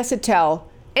thinks she gets to tell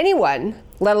anyone,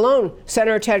 let alone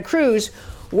Senator Ted Cruz,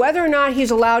 whether or not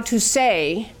he's allowed to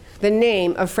say the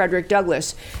name of Frederick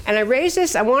Douglass. And I raised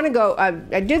this, I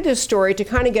did this story to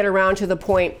kind of get around to the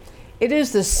point. It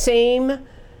is the same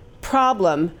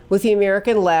problem with the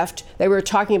American left that we were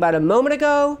talking about a moment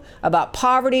ago, about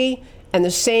poverty, and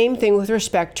the same thing with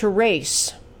respect to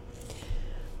race.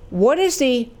 What is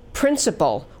the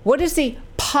principle? What is the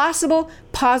possible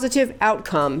positive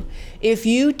outcome if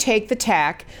you take the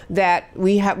tack that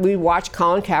we watch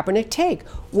Colin Kaepernick take?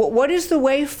 What is the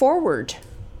way forward?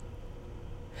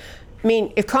 I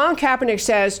mean, if Colin Kaepernick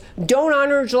says, don't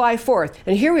honor July 4th,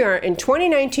 and here we are in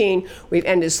 2019, we've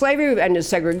ended slavery, we've ended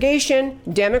segregation,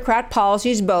 Democrat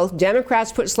policies both.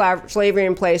 Democrats put slavery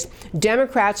in place.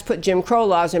 Democrats put Jim Crow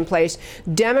laws in place.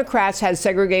 Democrats had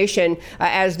segregation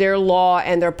as their law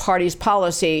and their party's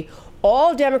policy.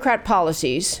 All Democrat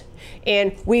policies,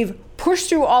 and we've pushed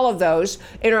through all of those.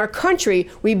 In our country,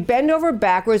 we bend over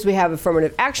backwards. We have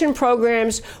affirmative action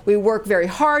programs. We work very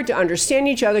hard to understand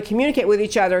each other, communicate with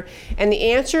each other. And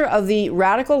the answer of the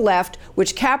radical left,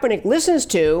 which Kaepernick listens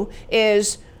to,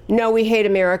 is no, we hate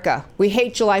America. We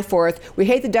hate July 4th. We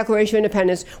hate the Declaration of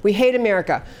Independence. We hate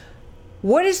America.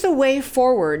 What is the way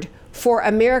forward for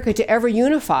America to ever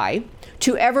unify,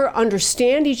 to ever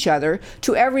understand each other,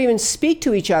 to ever even speak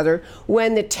to each other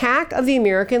when the attack of the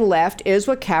American left is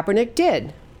what Kaepernick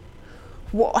did?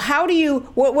 How do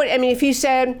you, I mean, if he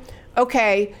said,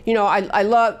 okay, you know,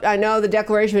 I know the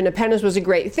Declaration of Independence was a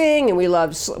great thing, and we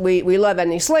love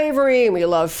ending slavery, and we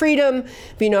love freedom,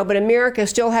 but America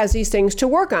still has these things to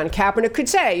work on. Kaepernick could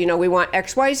say, you know, we want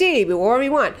X, Y, Z, whatever we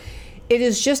want. It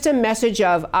is just a message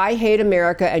of, I hate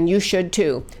America and you should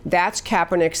too. That's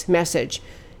Kaepernick's message.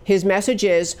 His message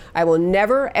is, I will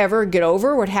never, ever get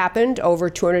over what happened over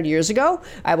 200 years ago.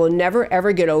 I will never,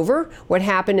 ever get over what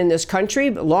happened in this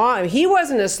country. He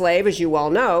wasn't a slave, as you well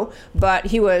know, but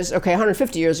he was,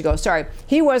 150 years ago, sorry.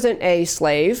 He wasn't a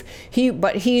slave,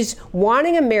 but he's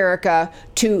wanting America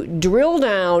to drill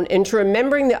down into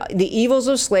remembering the evils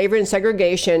of slavery and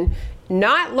segregation,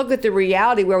 not look at the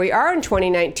reality where we are in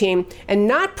 2019, and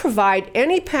not provide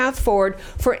any path forward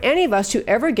for any of us to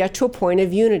ever get to a point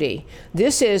of unity.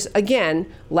 This is,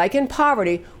 again, like in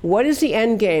poverty, what is the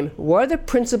end game? What are the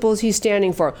principles he's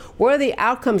standing for? What are the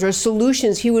outcomes or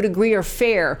solutions he would agree are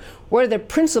fair? What are the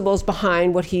principles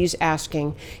behind what he's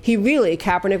asking?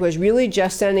 Kaepernick was really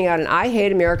just sending out an I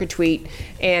hate America tweet,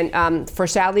 and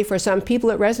sadly for some people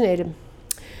it resonated.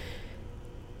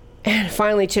 And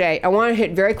finally today, I want to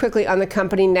hit very quickly on the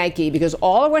company Nike, because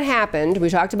all of what happened, we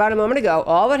talked about a moment ago,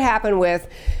 all of what happened with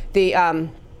the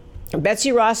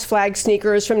Betsy Ross flag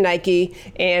sneakers from Nike,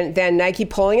 and then Nike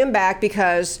pulling them back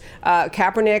because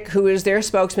Kaepernick, who is their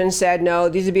spokesman, said, no,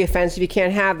 these would be offensive, you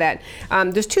can't have that.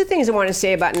 There's two things I want to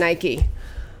say about Nike.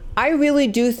 I really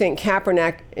do think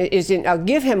Kaepernick I'll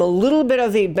give him a little bit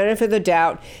of the benefit of the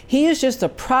doubt. He is just the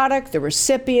product, the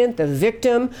recipient, the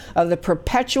victim of the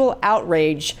perpetual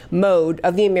outrage mode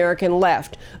of the American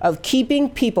left, of keeping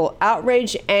people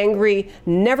outraged, angry,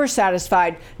 never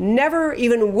satisfied, never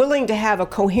even willing to have a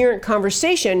coherent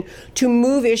conversation to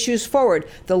move issues forward.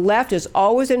 The left is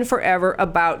always and forever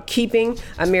about keeping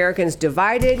Americans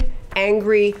divided,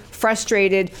 angry,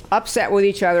 frustrated, upset with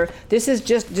each other. This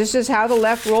is how the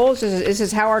left rolls. This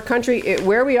is how our country,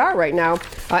 where we are right now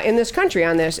in this country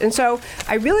on this. And so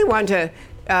I really want to,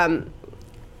 I'm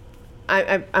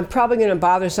probably going to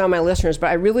bother some of my listeners, but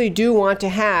I really do want to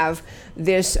have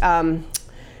this,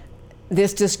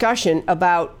 this discussion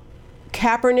about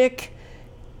Kaepernick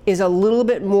is a little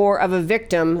bit more of a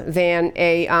victim than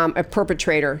a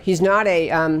perpetrator. He's not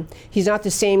the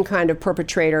same kind of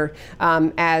perpetrator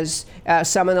as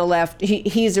some on the left.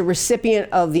 He's a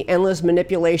recipient of the endless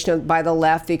manipulation by the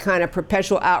left, the kind of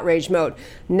perpetual outrage mode.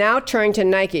 Now turning to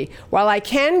Nike. While I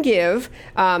can give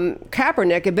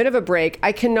Kaepernick a bit of a break,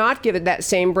 I cannot give it that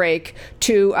same break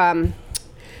to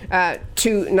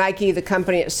Nike, the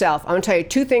company itself. I'm going to tell you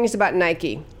two things about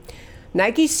Nike.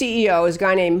 Nike's CEO is a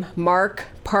guy named Mark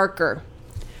Parker.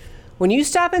 When you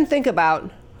stop and think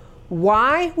about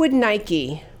why would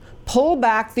Nike pull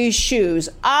back these shoes,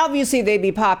 obviously they'd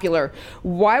be popular.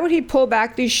 Why would he pull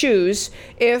back these shoes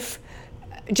if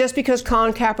just because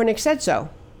Colin Kaepernick said so?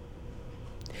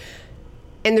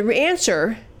 And the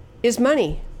answer is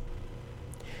money.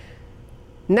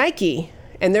 Nike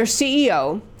and their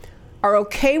CEO are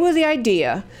okay with the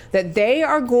idea that they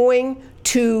are going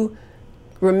to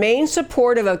remain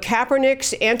supportive of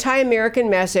Kaepernick's anti-American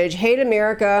message, hate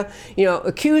America,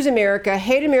 accuse America,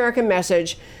 hate American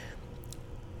message.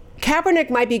 Kaepernick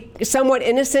might be somewhat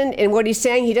innocent in what he's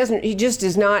saying. He just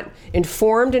is not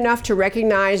informed enough to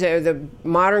recognize the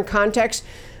modern context.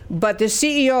 But the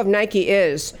CEO of Nike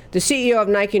is. The CEO of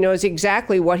Nike knows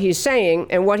exactly what he's saying.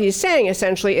 And what he's saying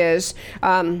essentially is,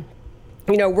 we're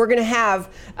going to have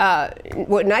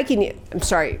what Nike,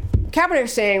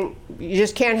 Kaepernick's saying, you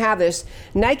just can't have this.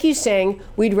 Nike's saying,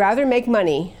 we'd rather make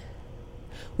money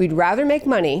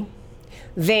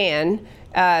than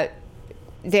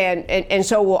and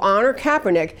so we'll honor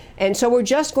Kaepernick, and so we're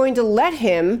just going to let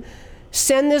him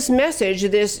send this message,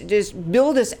 this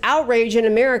build this outrage in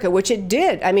America, which it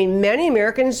did. I mean, many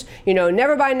Americans,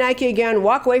 never buy Nike again,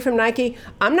 walk away from Nike.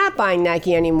 I'm not buying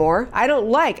Nike anymore. I don't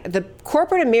the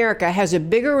corporate America has a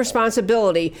bigger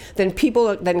responsibility than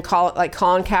people like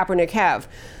Colin Kaepernick have.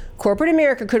 Corporate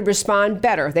America could respond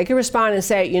better. They could respond and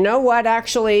say, you know what,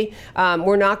 actually,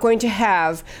 we're not going to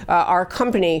have our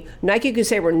company. Nike could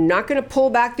say, we're not going to pull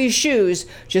back these shoes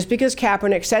just because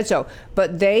Kaepernick said so.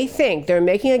 But they think they're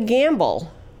making a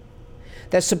gamble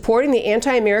that supporting the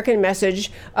anti-American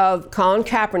message of Colin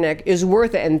Kaepernick is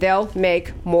worth it, and they'll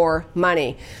make more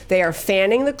money. They are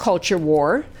fanning the culture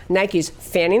war. Nike's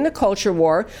fanning the culture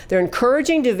war. They're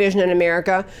encouraging division in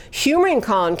America, humoring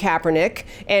Colin Kaepernick,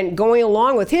 and going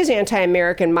along with his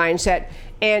anti-American mindset.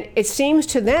 And it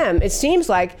seems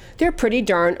like they're pretty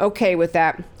darn okay with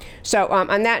that. So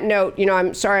on that note,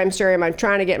 I'm sorry, I'm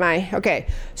trying to get okay.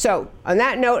 So on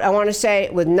that note, I want to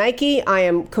say with Nike, I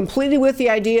am completely with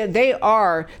the idea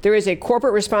there is a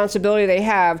corporate responsibility they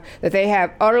have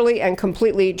utterly and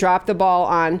completely dropped the ball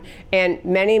on. And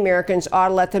many Americans ought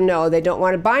to let them know they don't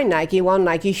want to buy Nike while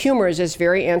Nike humors this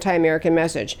very anti-American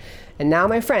message. And now,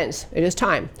 my friends, it is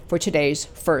time for today's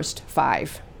First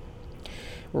Five.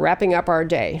 Wrapping up our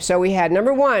day. So we had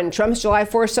number one, Trump's July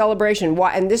 4th celebration.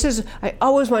 And this is, I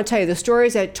always want to tell you, the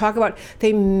stories I talk about,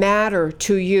 they matter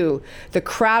to you. The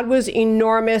crowd was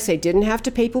enormous. They didn't have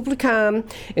to pay people to come.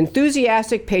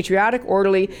 Enthusiastic, patriotic,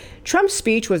 orderly. Trump's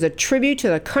speech was a tribute to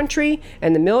the country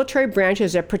and the military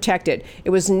branches that protect it. It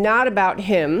was not about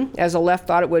him, as the left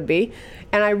thought it would be.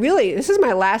 And this is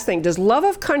my last thing, does love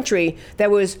of country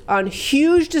that was on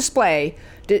huge display,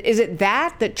 is it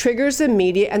that triggers the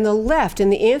media and the left?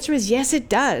 And the answer is yes, it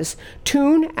does.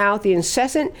 Tune out the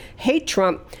incessant hate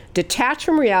Trump, detached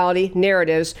from reality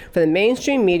narratives for the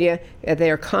mainstream media that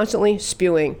they are constantly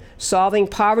spewing. Solving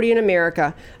poverty in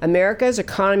America. America's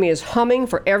economy is humming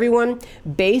for everyone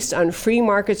based on free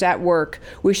markets at work.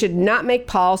 We should not make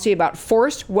policy about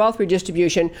forced wealth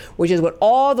redistribution, which is what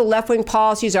all the left-wing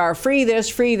policies are. Free this,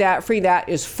 free that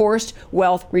is forced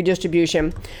wealth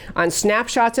redistribution. On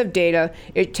snapshots of data,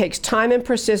 it takes time and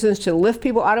persistence to lift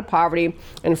people out of poverty,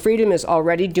 and freedom is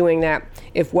already doing that.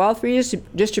 If wealth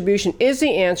redistribution is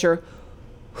the answer,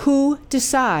 who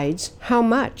decides how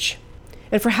much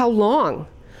and for how long?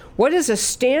 What is the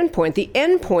standpoint, the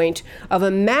end point of a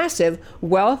massive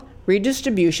wealth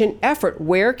redistribution effort?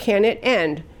 Where can it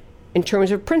end in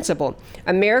terms of principle?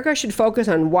 America should focus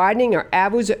on widening our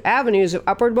avenues of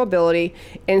upward mobility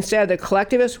instead of the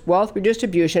collectivist wealth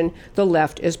redistribution the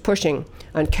left is pushing.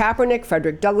 On Kaepernick,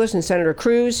 Frederick Douglass, and Senator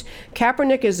Cruz,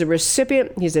 Kaepernick is the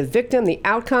recipient, he's a victim, the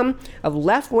outcome of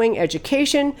left-wing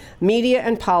education, media,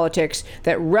 and politics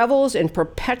that revels in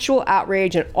perpetual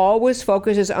outrage and always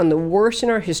focuses on the worst in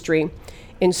our history,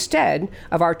 instead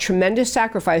of our tremendous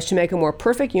sacrifice to make a more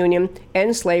perfect union,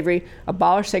 end slavery,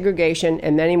 abolish segregation,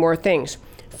 and many more things.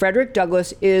 Frederick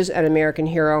Douglass is an American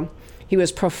hero. He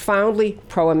was profoundly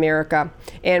pro-America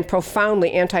and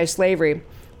profoundly anti-slavery.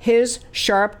 His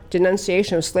sharp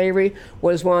denunciation of slavery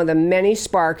was one of the many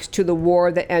sparks to the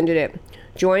war that ended it.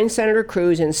 Join Senator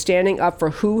Cruz in standing up for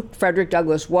who Frederick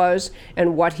Douglass was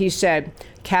and what he said.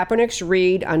 Kaepernick's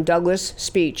read on Douglas'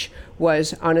 speech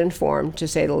was uninformed, to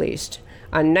say the least.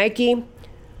 On Nike,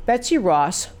 Betsy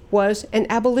Ross was an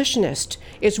abolitionist.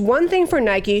 It's one thing for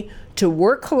Nike to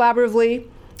work collaboratively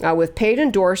with paid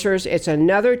endorsers. It's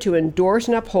another to endorse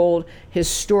and uphold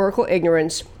historical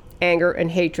ignorance, anger,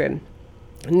 and hatred.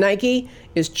 Nike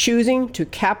is choosing to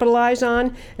capitalize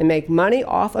on and make money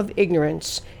off of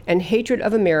ignorance and hatred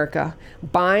of America.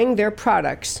 Buying their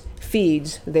products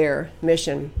feeds their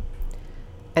mission.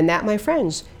 And that, my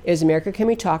friends, is America Can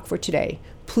We Talk for today.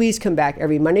 Please come back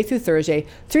every Monday through Thursday,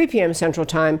 3 p.m. Central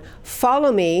Time.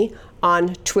 Follow me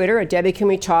on Twitter at Debbie Can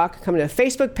We Talk. Come to the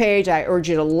Facebook page. I urge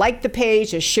you to like the page,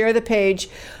 to share the page.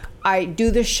 I do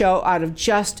this show out of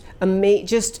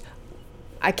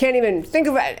I can't even think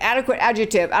of an adequate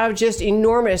adjective, out of just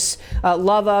enormous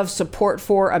love of, support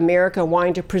for America,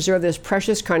 wanting to preserve this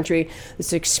precious country,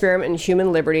 this experiment in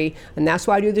human liberty. And that's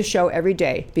why I do the show every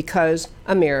day, because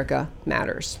America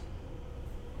matters.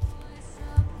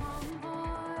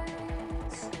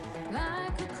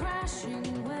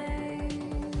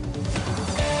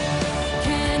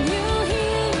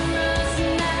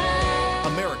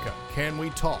 America, Can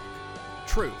We Talk?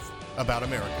 Truth about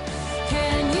America.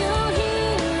 Can you